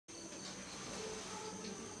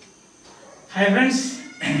Hi friends,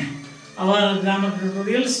 our grammar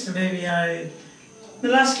tutorials. Today we are, in the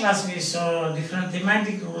last class we saw different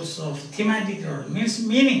thematic rules of, thematic rule means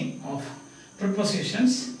meaning of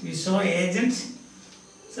prepositions. We saw agents,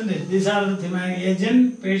 isn't it? These are the thematic: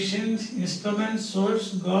 agent, patient, instrument,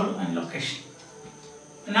 source, goal and location.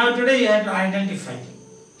 And now today you have to identify.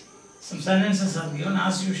 Some sentences are given.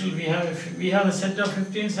 As usual we have a set of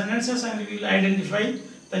 15 sentences and we will identify.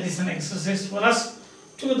 That is an exercise for us.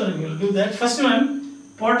 Together we will do that. First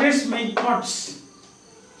one, potters make pots.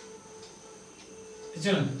 Which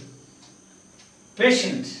one?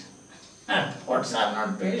 Patient. Pots are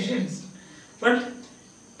not patients. But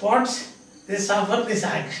pots, they suffer this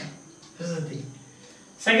action. This is the thing.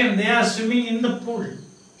 Second, they are swimming in the pool.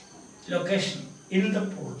 Location, in the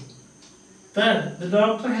pool. Third, the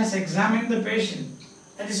doctor has examined the patient.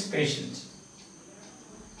 That is patient.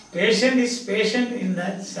 Patient is patient in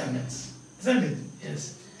that sentence. Isn't it?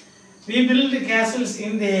 Yes. We build castles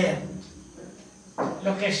in the air.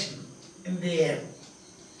 Location, in the air.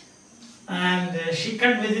 And she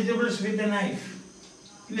cut vegetables with a knife.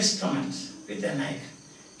 Instruments, with a knife.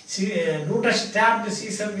 Rooter stabbed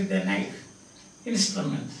Caesar with a knife.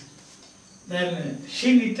 Instruments. Then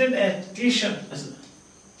she knitted a t-shirt.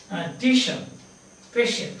 T-shirt.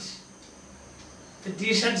 Patient. The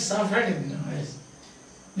t-shirt suffered him. Yes.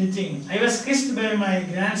 Knitting. I was kissed by my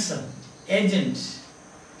grandson. Agent.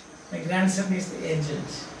 My grandson is the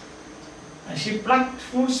agent. And she plucked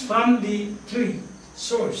fruits from the tree.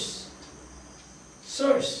 Source.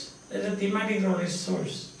 Source. That is the thematic role is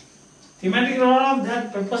source. Thematic role of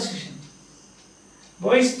that preposition.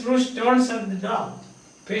 Boys threw stones at the dog.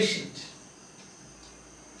 Patient.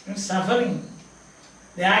 And suffering.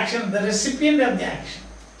 The action, the recipient of the action.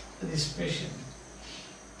 That is patient.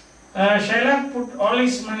 Shylock put all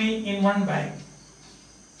his money in one bag.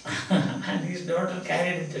 And his daughter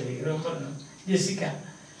carried it away. Remember, no? Jessica.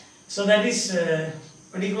 So that is,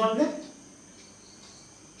 what do you call that?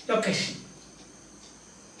 Location.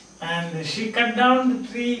 And she cut down the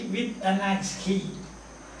tree with an axe. He.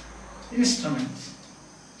 Instrument.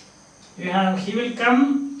 You have, he will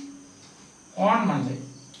come on Monday.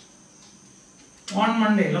 On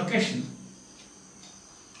Monday, location.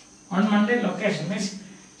 On Monday, location means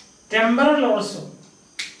temporal also.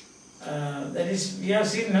 That is, we have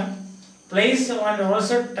seen now, place and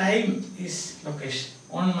also time is location.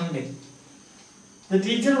 On Monday. The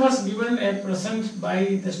teacher was given a present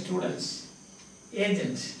by the students.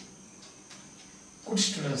 Agent. Good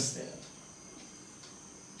students there.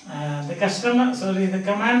 The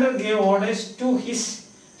commander gave orders to his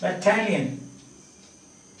battalion.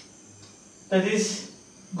 That is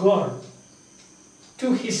God.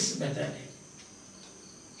 To his battalion.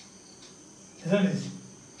 Isn't it?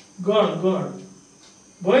 God.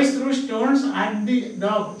 Boys threw stones at the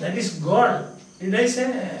dog. That is God. Did I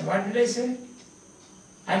say? What did I say?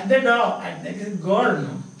 At the dog. That is God.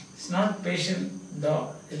 No, it's not patient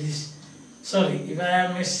dog. It is. Sorry, if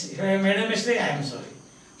I made a mistake, I am sorry.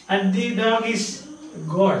 At the dog is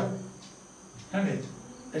God. Okay.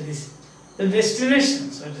 That is the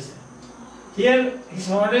destination, so to say. Here,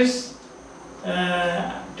 his orders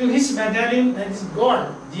to his battalion, that is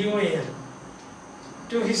God, G-O-A-L.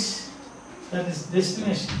 To his, that is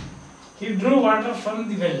destination. He drew water from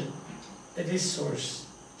the well, that is source.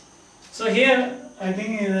 So here, I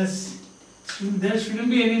think there shouldn't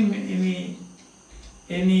be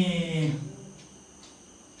any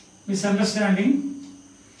misunderstanding.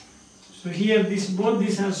 So here, both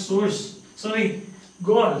these are source. Sorry,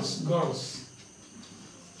 goals.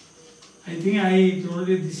 I think I told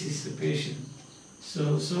you this is the patient.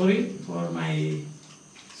 So sorry for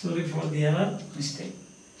the error, mistake.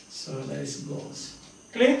 So that is goals.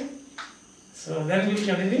 Clear? So then we will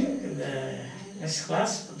continue in the next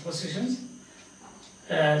class, prepositions.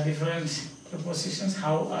 Different prepositions,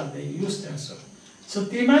 how are they used and so on. So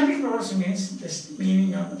thematic roles means just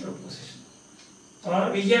meaning of the preposition.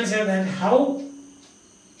 Or we can say that how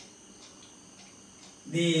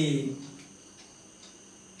the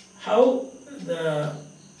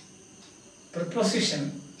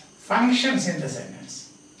preposition functions in the sentence.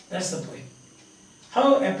 That's the point.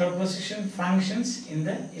 How a preposition functions in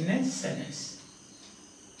a sentence.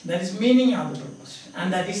 That is meaning of the preposition,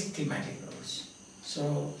 and that is thematic roles.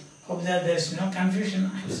 So hope that there is no confusion.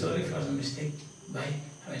 I am sorry for the mistake. Bye.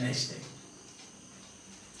 Have a nice day.